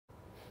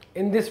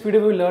In this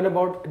video, we will learn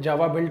about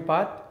Java build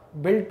path.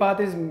 Build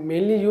path is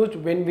mainly used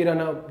when we run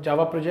a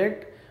Java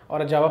project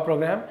or a Java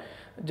program.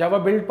 Java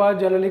build path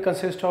generally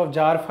consists of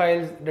jar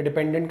files, the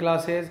dependent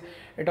classes.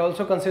 It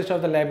also consists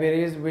of the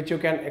libraries which you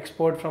can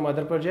export from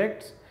other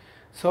projects.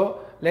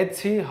 So let's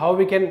see how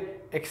we can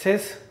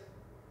access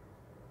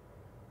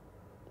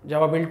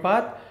Java build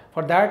path.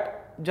 For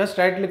that, just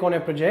right click on a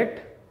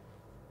project.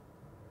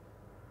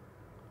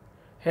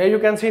 Here you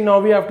can see now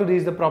we have to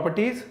reach the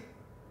properties.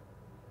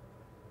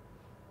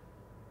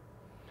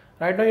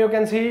 Right now you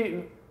can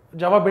see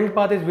Java build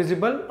path is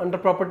visible under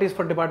properties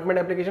for department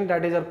application,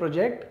 that is our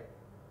project.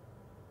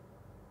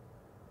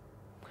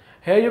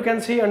 Here you can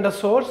see under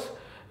source,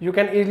 you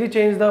can easily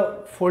change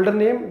the folder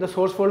name, the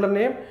source folder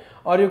name,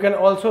 or you can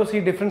also see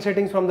different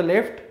settings from the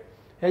left.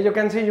 Here you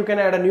can see you can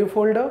add a new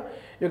folder.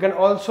 You can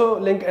also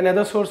link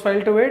another source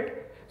file to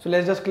it. So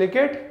let's just click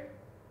it.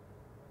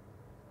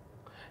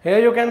 Here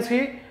you can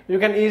see you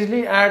can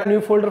easily add a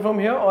new folder from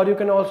here, or you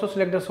can also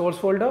select the source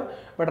folder,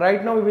 but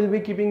right now we will be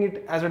keeping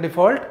it as a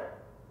default.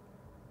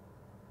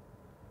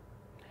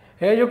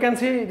 Here you can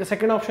see the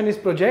second option is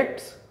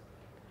projects.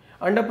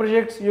 Under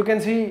projects you can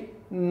see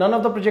none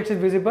of the projects is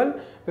visible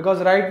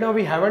because right now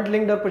we haven't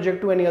linked our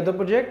project to any other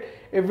project.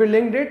 If we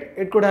linked it,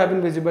 it could have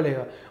been visible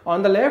here.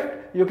 On the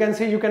left you can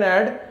see you can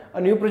add a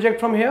new project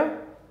from here.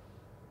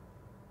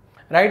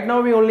 Right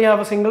now we only have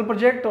a single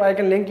project, so I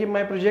can link in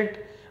my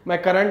project, my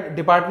current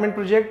department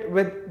project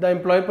with the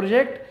employee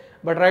project,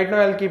 but right now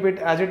I'll keep it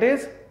as it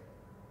is.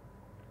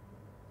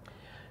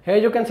 Here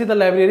you can see the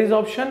libraries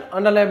option.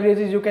 Under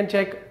libraries you can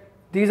check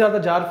these are the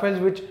jar files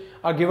which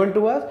are given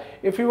to us.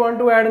 If you want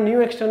to add a new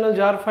external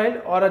jar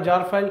file or a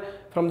jar file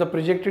from the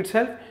project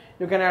itself,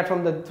 you can add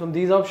from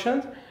these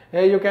options.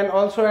 Here you can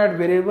also add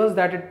variables,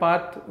 that is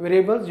path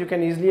variables, you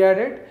can easily add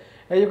it.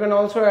 Here you can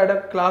also add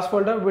a class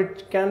folder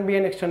which can be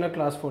an external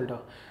class folder.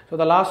 So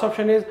the last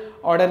option is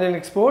order and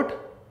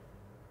export.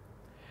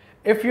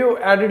 If you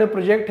added a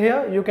project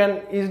here, you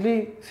can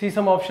easily see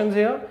some options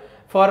here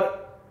for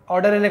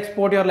order and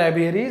export your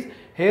libraries.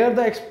 Here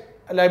the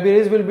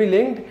libraries will be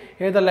linked.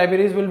 Here the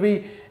libraries will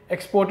be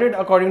exported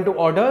according to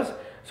orders.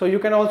 So you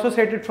can also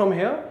set it from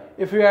here.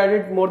 If you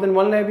added more than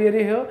one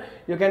library here,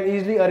 you can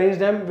easily arrange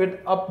them with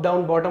up,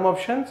 down, bottom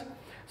options.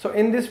 So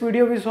in this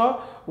video we saw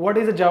what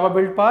is a Java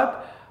build path,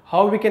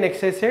 how we can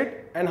access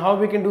it, and how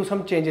we can do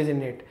some changes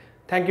in it.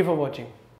 Thank you for watching.